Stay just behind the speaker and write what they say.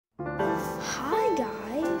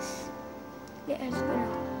It has been a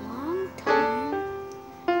long time.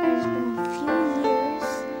 It has been a few years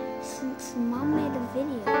since Mom made a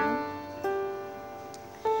video.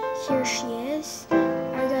 Here she is.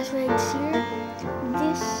 Are you guys ready to see her?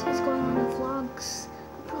 This is going on the vlogs.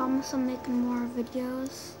 I promise I'm making more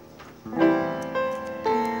videos.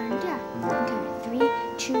 And yeah. Okay, 3,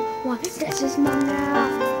 2, 1. This is Mom now.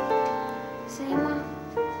 Say Mom.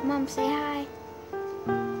 Mom, say hi.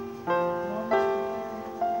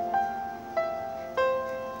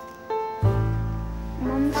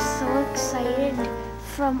 Mom's so excited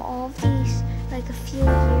from all these, like a few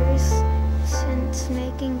years since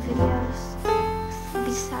making videos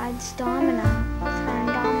besides Domina, her and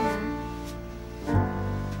Domina.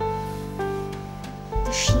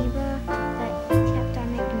 The Shiba that kept on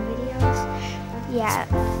making videos. Yeah,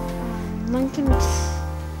 Lincoln's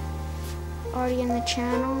already in the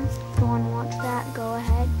channel. If you want to watch that, go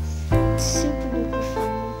ahead. It's super duper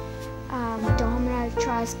funny. Domina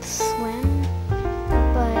tries to swim,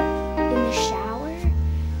 but in the shower,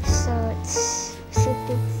 so it's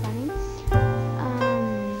super funny.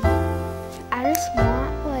 I just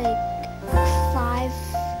want like 5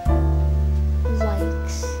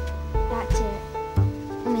 likes. That's it.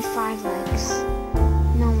 Only 5 likes.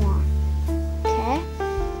 No more. Okay?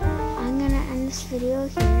 I'm gonna end this video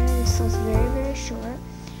here. This was very, very short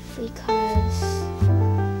because,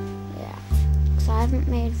 yeah, because I haven't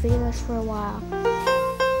made videos for a while.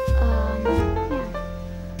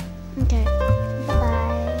 Yeah. Okay.